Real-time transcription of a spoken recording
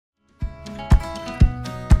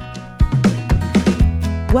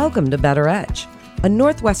Welcome to Better Edge, a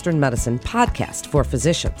Northwestern Medicine podcast for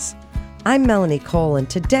physicians. I'm Melanie Cole, and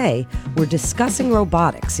today we're discussing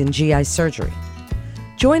robotics in GI surgery.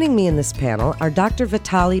 Joining me in this panel are Dr.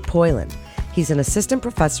 Vitaly Poilin. He's an assistant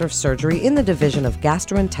professor of surgery in the Division of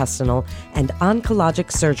Gastrointestinal and Oncologic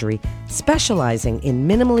Surgery, specializing in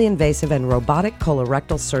minimally invasive and robotic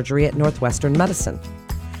colorectal surgery at Northwestern Medicine.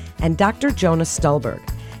 And Dr. Jonah Stulberg.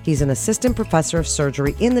 He's an assistant professor of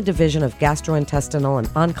surgery in the Division of Gastrointestinal and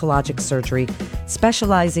Oncologic Surgery,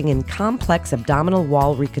 specializing in complex abdominal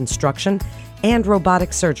wall reconstruction and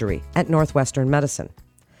robotic surgery at Northwestern Medicine.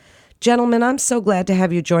 Gentlemen, I'm so glad to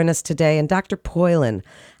have you join us today. And Dr. Poilin,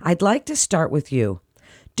 I'd like to start with you.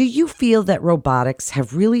 Do you feel that robotics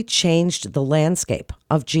have really changed the landscape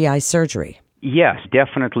of GI surgery? Yes,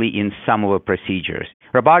 definitely in some of the procedures.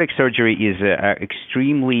 Robotic surgery is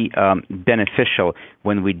extremely beneficial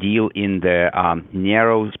when we deal in the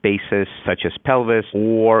narrow spaces such as pelvis,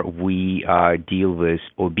 or we deal with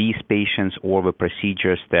obese patients, or the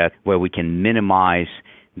procedures where we can minimize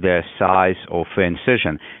the size of the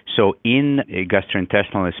incision. So in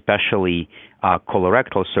gastrointestinal, especially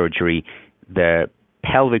colorectal surgery, the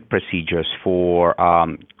pelvic procedures for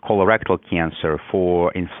colorectal cancer,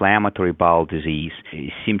 for inflammatory bowel disease,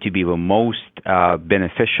 seem to be the most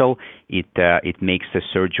beneficial. It makes the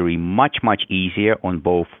surgery much easier on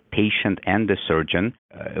both patient and the surgeon,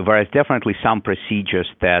 whereas definitely some procedures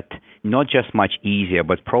that not just much easier,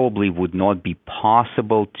 but probably would not be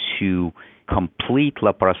possible to complete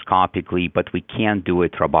laparoscopically, but we can do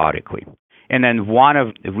it robotically. And then one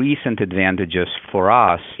of the recent advantages for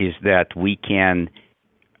us is that we can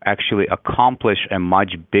actually accomplish a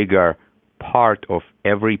much bigger part of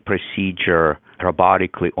every procedure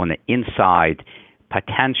robotically on the inside,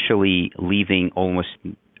 potentially leaving almost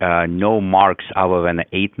no marks other than the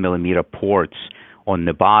 8mm ports on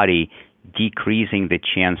the body, decreasing the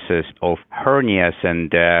chances of hernias and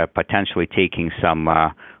potentially taking some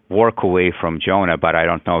work away from Jonah, but I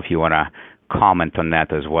don't know if you want to comment on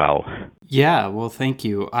that as well. Yeah, well, thank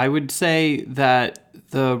you. I would say that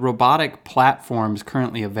the robotic platforms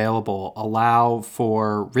currently available allow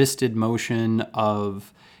for wristed motion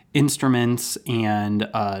of instruments and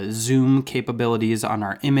zoom capabilities on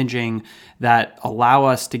our imaging that allow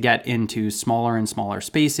us to get into smaller and smaller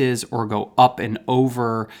spaces or go up and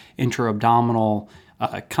over intra-abdominal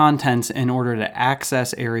contents in order to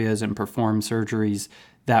access areas and perform surgeries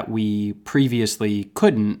that we previously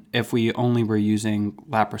couldn't if we only were using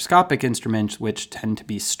laparoscopic instruments, which tend to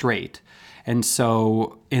be straight. And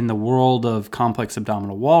so in the world of complex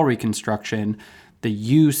abdominal wall reconstruction, the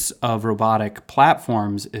use of robotic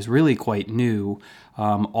platforms is really quite new.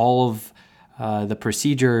 All of the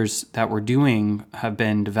procedures that we're doing have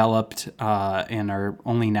been developed and are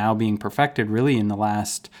only now being perfected really in the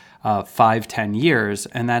last 5-10 years.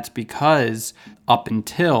 And that's because up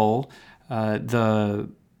until the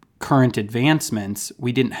current advancements,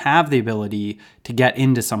 we didn't have the ability to get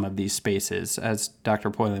into some of these spaces, as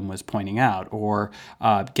Dr. Poilin was pointing out, or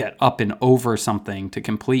get up and over something to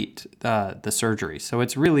complete the surgery. So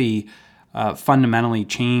it's really fundamentally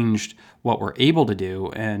changed what we're able to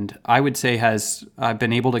do, and I would say I've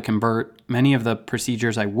been able to convert many of the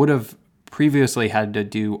procedures I would have previously had to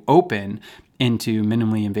do open into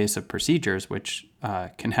minimally invasive procedures, which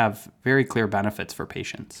can have very clear benefits for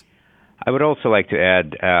patients. I would also like to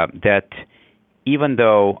add that even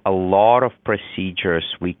though a lot of procedures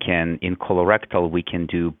in colorectal, we can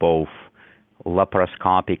do both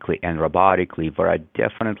laparoscopically and robotically, there are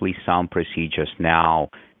definitely some procedures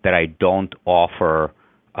now that I don't offer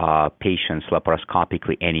patients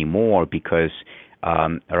laparoscopically anymore because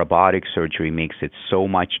robotic surgery makes it so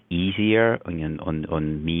much easier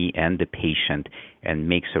on me and the patient and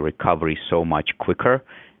makes the recovery so much quicker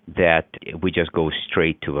that we just go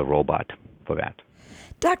straight to a robot for that.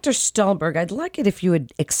 Dr. Stulberg, I'd like it if you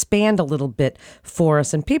would expand a little bit for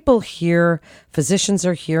us. And physicians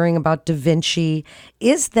are hearing about Da Vinci.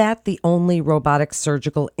 Is that the only robotic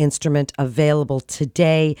surgical instrument available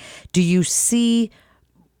today? Do you see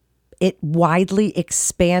it widely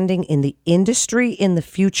expanding in the industry in the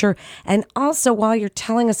future? And also, while you're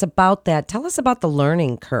telling us about that, tell us about the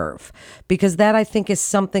learning curve, because that, I think, is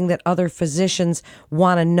something that other physicians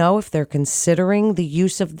want to know if they're considering the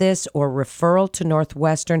use of this or referral to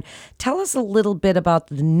Northwestern. Tell us a little bit about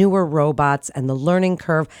the newer robots and the learning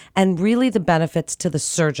curve and really the benefits to the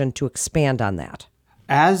surgeon to expand on that.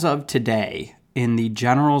 As of today, in the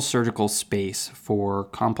general surgical space for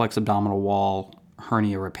complex abdominal wall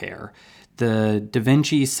hernia repair, the Da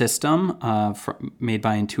Vinci system made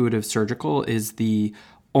by Intuitive Surgical is the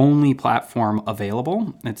only platform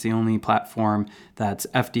available. It's the only platform that's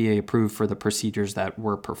FDA approved for the procedures that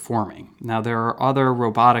we're performing. Now, there are other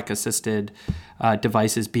robotic-assisted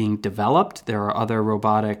devices being developed. There are other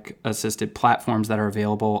robotic-assisted platforms that are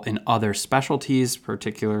available in other specialties,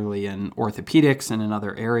 particularly in orthopedics and in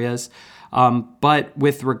other areas. But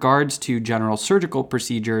with regards to general surgical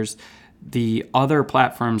procedures, the other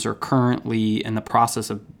platforms are currently in the process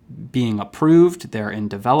of being approved. They're in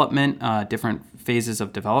development, different phases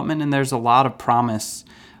of development, and there's a lot of promise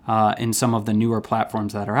in some of the newer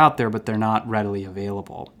platforms that are out there, but they're not readily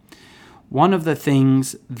available. One of the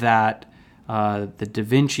things that the Da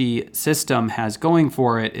Vinci system has going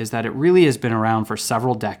for it is that it really has been around for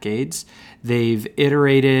several decades. They've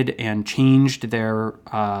iterated and changed their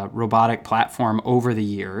robotic platform over the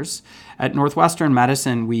years. At Northwestern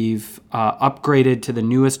Medicine, we've upgraded to the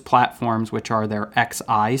newest platforms, which are their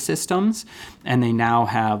XI systems, and they now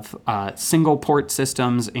have single port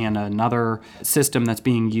systems and another system that's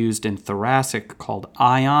being used in thoracic called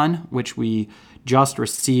Ion, which we just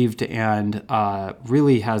received and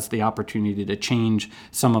really has the opportunity to change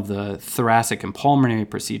some of the thoracic and pulmonary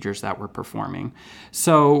procedures that we're performing.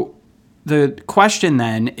 So the question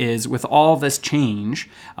then is, with all this change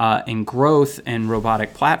and growth in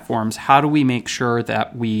robotic platforms, how do we make sure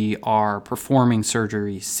that we are performing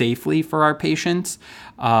surgery safely for our patients?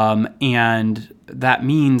 And that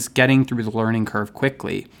means getting through the learning curve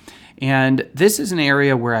quickly. And this is an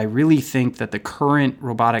area where I really think that the current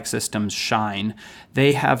robotic systems shine.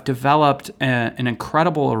 They have developed an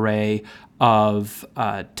incredible array of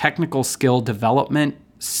technical skill development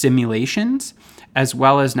simulations, as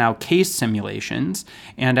well as now case simulations.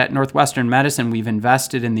 And at Northwestern Medicine, we've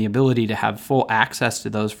invested in the ability to have full access to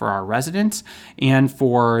those for our residents and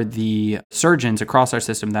for the surgeons across our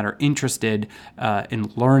system that are interested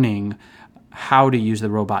in learning how to use the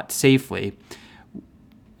robot safely.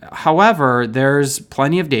 However, there's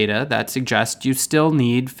plenty of data that suggests you still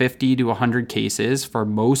need 50 to 100 cases for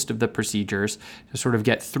most of the procedures to sort of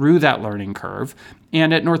get through that learning curve.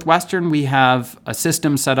 And at Northwestern, we have a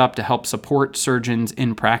system set up to help support surgeons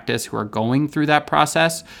in practice who are going through that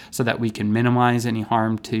process so that we can minimize any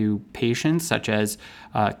harm to patients, such as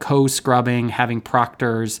co-scrubbing, having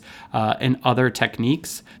proctors, and other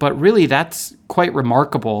techniques. But really, that's quite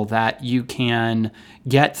remarkable that you can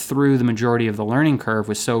get through the majority of the learning curve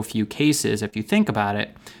with so few cases, if you think about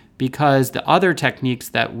it, because the other techniques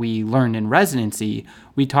that we learned in residency,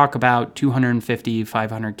 we talk about 250,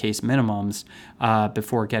 500 case minimums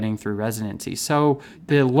before getting through residency. So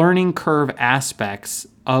the learning curve aspects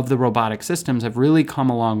of the robotic systems have really come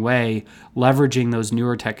a long way, leveraging those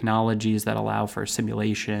newer technologies that allow for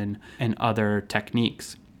simulation and other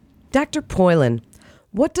techniques. Dr. Poilin,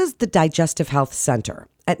 what does the Digestive Health Center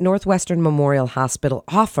at Northwestern Memorial Hospital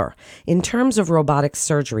offer in terms of robotic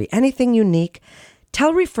surgery? Anything unique?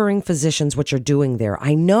 Tell referring physicians what you're doing there.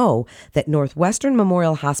 I know that Northwestern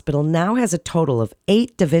Memorial Hospital now has a total of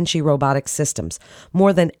 8 Da Vinci robotic systems,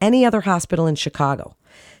 more than any other hospital in Chicago.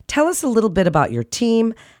 Tell us a little bit about your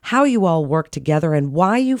team, how you all work together, and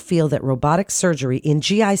why you feel that robotic surgery in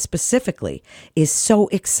GI specifically is so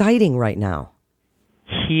exciting right now.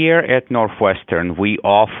 Here at Northwestern, we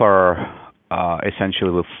offer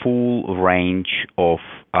essentially the full range of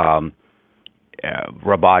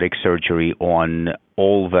robotic surgery on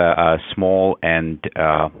all the small and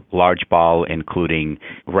large bowel, including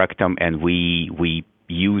rectum, and we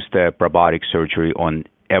use the robotic surgery on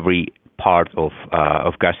every part of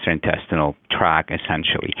gastrointestinal tract,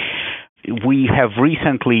 essentially. We have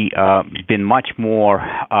recently been much more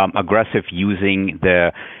aggressive using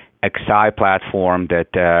the XI platform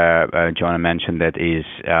that Jonah mentioned, that is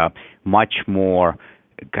much more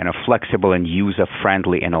kind of flexible and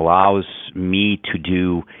user-friendly and allows me to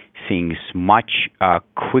do things much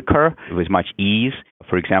quicker with much ease.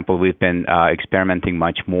 For example, we've been experimenting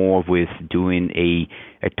much more with doing a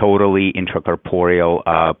totally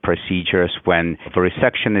intracorporeal procedures. When the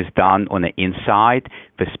resection is done on the inside,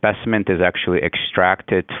 the specimen is actually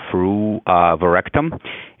extracted through the rectum,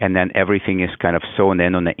 and then everything is kind of sewn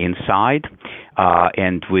in on the inside.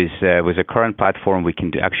 And with the current platform, we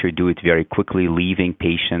can actually do it very quickly, leaving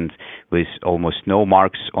patients with almost no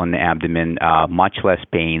marks on the abdomen, much less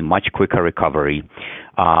pain, much quicker recovery,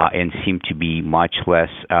 and seem to be much less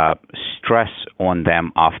stress on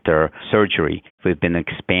them after surgery. We've been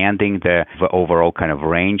expanding the overall kind of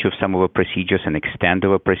range of some of the procedures and extend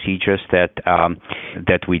the procedures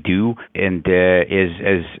that we do. And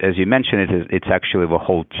as you mentioned, it's actually the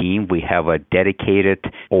whole team. We have a dedicated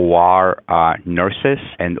OR nurses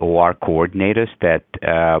and OR coordinators that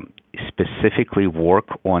specifically work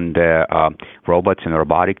on the robots and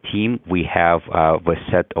robotic team, we have a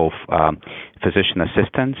set of physician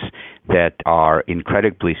assistants that are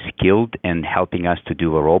incredibly skilled in helping us to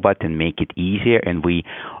do a robot and make it easier. And we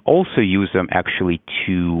also use them actually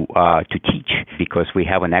to teach, because we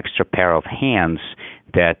have an extra pair of hands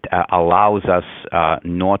that allows us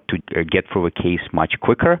not to get through a case much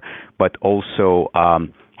quicker, but also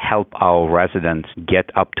help our residents get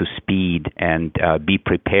up to speed and be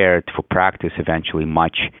prepared for practice eventually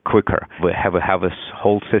much quicker. We have a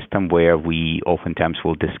whole system where we oftentimes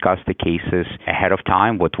will discuss the cases ahead of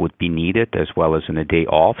time, what would be needed, as well as on a day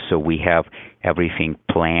off. So we have everything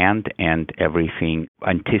planned and everything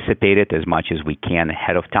anticipated as much as we can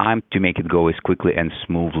ahead of time to make it go as quickly and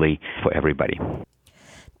smoothly for everybody.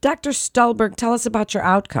 Dr. Stulberg, tell us about your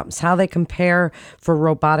outcomes, how they compare for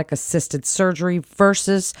robotic-assisted surgery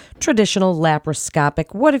versus traditional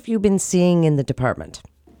laparoscopic. What have you been seeing in the department?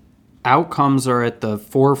 Outcomes are at the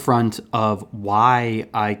forefront of why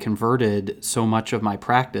I converted so much of my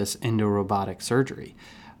practice into robotic surgery.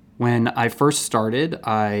 When I first started,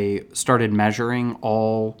 I started measuring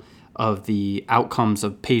all of the outcomes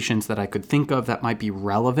of patients that I could think of that might be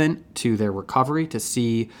relevant to their recovery to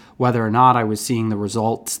see whether or not I was seeing the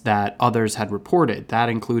results that others had reported. That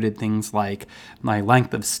included things like my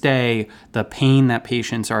length of stay, the pain that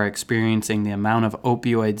patients are experiencing, the amount of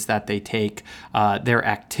opioids that they take, their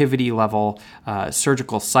activity level,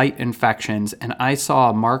 surgical site infections, and I saw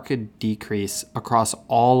a marked decrease across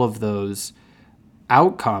all of those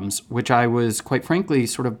outcomes, which I was quite frankly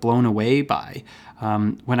sort of blown away by.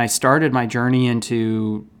 When I started my journey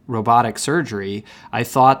into robotic surgery, I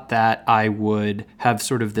thought that I would have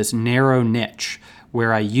sort of this narrow niche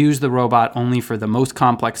where I use the robot only for the most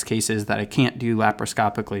complex cases that I can't do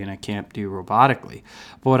laparoscopically and I can't do robotically.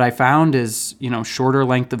 But what I found is, shorter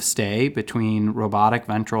length of stay between robotic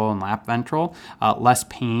ventral and lap ventral, less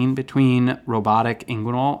pain between robotic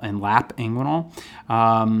inguinal and lap inguinal.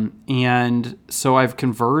 And so I've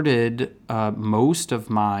converted most of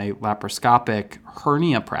my laparoscopic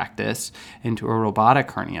hernia practice into a robotic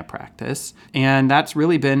hernia practice. And that's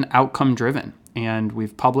really been outcome driven. And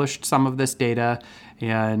we've published some of this data.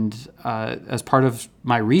 And as part of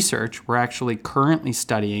my research, we're actually currently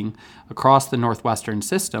studying across the Northwestern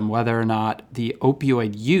system whether or not the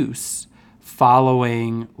opioid use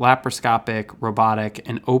following laparoscopic, robotic,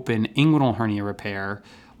 and open inguinal hernia repair,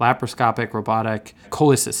 laparoscopic, robotic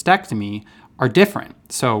cholecystectomy are different.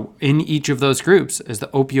 So in each of those groups is the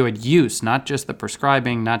opioid use, not just the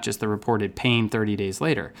prescribing, not just the reported pain 30 days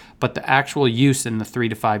later, but the actual use in the 3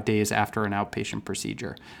 to 5 days after an outpatient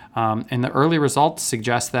procedure. And the early results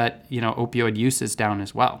suggest that, opioid use is down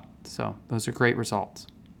as well. So those are great results.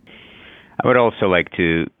 I would also like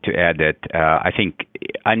to add that I think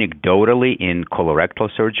anecdotally in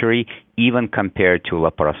colorectal surgery, even compared to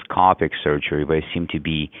laparoscopic surgery, there seem to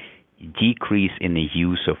be decrease in the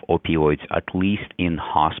use of opioids, at least in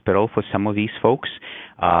hospital for some of these folks.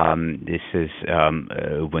 This is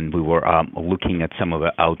when we were looking at some of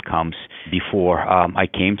the outcomes before I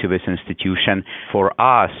came to this institution. For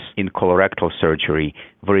us in colorectal surgery,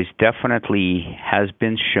 there is definitely has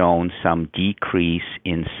been shown some decrease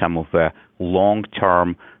in some of the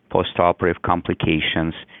long-term postoperative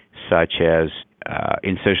complications, such as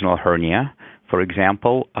incisional hernia, for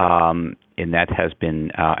example. And that has been,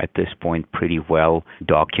 at this point, pretty well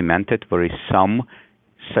documented. There is some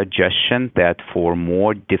suggestion that for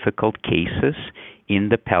more difficult cases in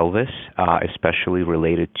the pelvis, especially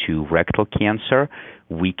related to rectal cancer,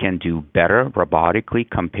 we can do better robotically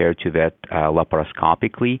compared to that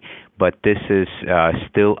laparoscopically. But this is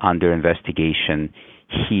still under investigation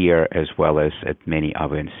here as well as at many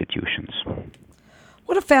other institutions.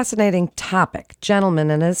 What a fascinating topic,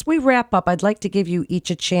 gentlemen. And as we wrap up, I'd like to give you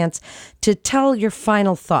each a chance to tell your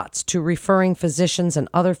final thoughts to referring physicians and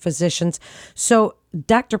other physicians. So,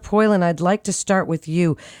 Dr. Poilin, I'd like to start with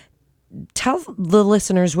you. Tell the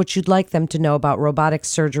listeners what you'd like them to know about robotic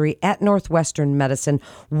surgery at Northwestern Medicine,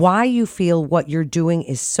 why you feel what you're doing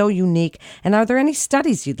is so unique, and are there any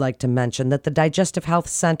studies you'd like to mention that the Digestive Health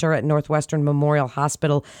Center at Northwestern Memorial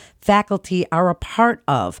Hospital faculty are a part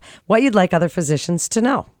of, what you'd like other physicians to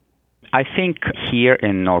know? I think here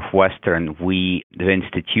in Northwestern, the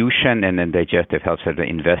institution and the Digestive Health Center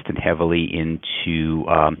invested heavily into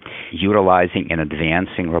utilizing and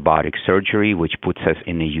advancing robotic surgery, which puts us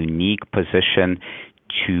in a unique position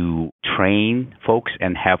to train folks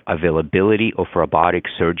and have availability of robotic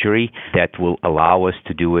surgery that will allow us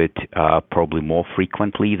to do it probably more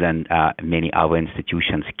frequently than many other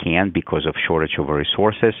institutions can because of shortage of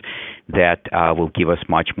resources, that will give us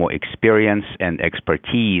much more experience and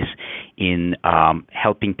expertise in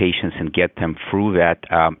helping patients and get them through that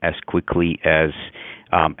as quickly as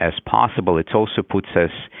possible. It also puts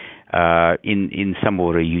us in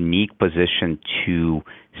somewhat a unique position to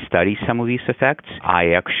study some of these effects.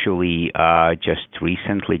 I actually just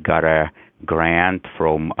recently got a grant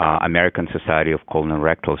from American Society of Colon and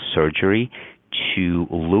Rectal Surgery to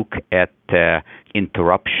look at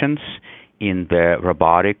interruptions in the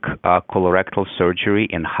robotic colorectal surgery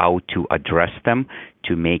and how to address them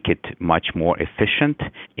to make it much more efficient.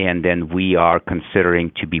 And then we are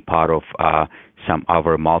considering to be part of some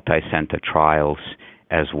other multi-center trials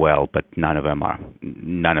as well, but none of them are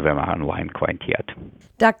online quite yet.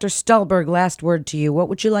 Dr. Stulberg, last word to you. What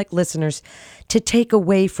would you like listeners to take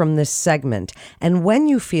away from this segment, and when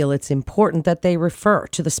you feel it's important that they refer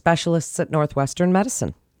to the specialists at Northwestern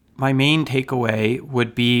Medicine? My main takeaway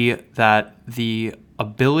would be that the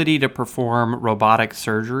ability to perform robotic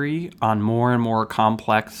surgery on more and more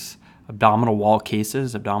complex abdominal wall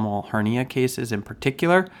cases, abdominal hernia cases in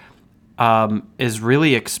particular, is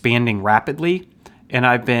really expanding rapidly. And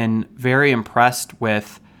I've been very impressed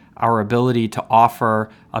with our ability to offer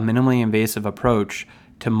a minimally invasive approach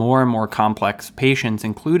to more and more complex patients,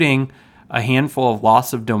 including a handful of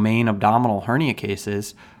loss of domain abdominal hernia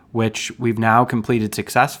cases, which we've now completed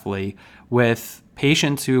successfully with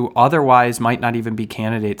patients who otherwise might not even be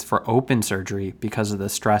candidates for open surgery because of the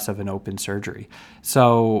stress of an open surgery.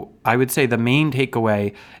 So I would say the main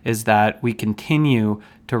takeaway is that we continue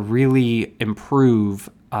to really improve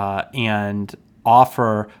and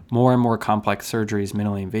offer more and more complex surgeries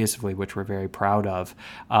minimally invasively, which we're very proud of.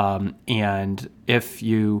 And if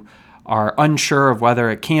you are unsure of whether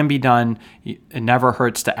it can be done, it never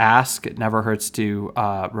hurts to ask. It never hurts to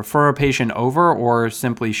refer a patient over or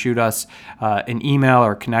simply shoot us an email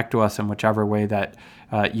or connect to us in whichever way that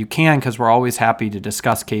you can, because we're always happy to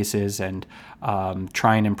discuss cases and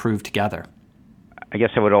try and improve together. I guess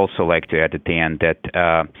I would also like to add at the end that,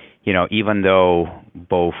 even though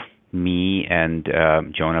both me and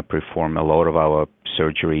Jonah perform a lot of our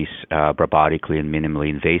surgeries robotically and minimally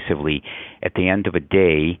invasively, at the end of the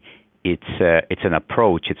day, it's an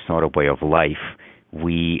approach. It's not a way of life.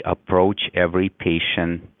 We approach every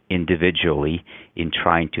patient individually in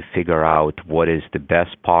trying to figure out what is the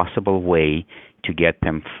best possible way to get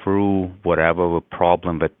them through whatever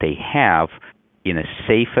problem that they have in a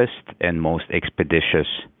safest and most expeditious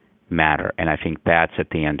manner. And I think that's, at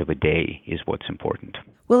the end of the day, is what's important.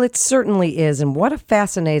 Well, it certainly is, and what a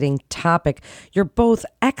fascinating topic. You're both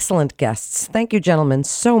excellent guests. Thank you, gentlemen,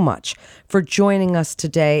 so much for joining us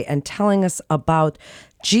today and telling us about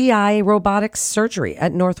GI robotic surgery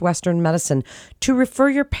at Northwestern Medicine. To refer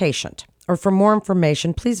your patient or for more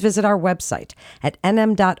information, please visit our website at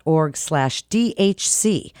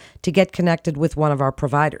nm.org/DHC to get connected with one of our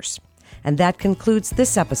providers. And that concludes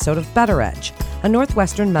this episode of Better Edge, a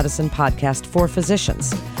Northwestern Medicine podcast for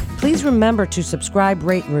physicians. Please remember to subscribe,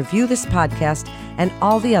 rate, and review this podcast and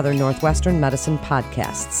all the other Northwestern Medicine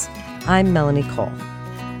podcasts. I'm Melanie Cole.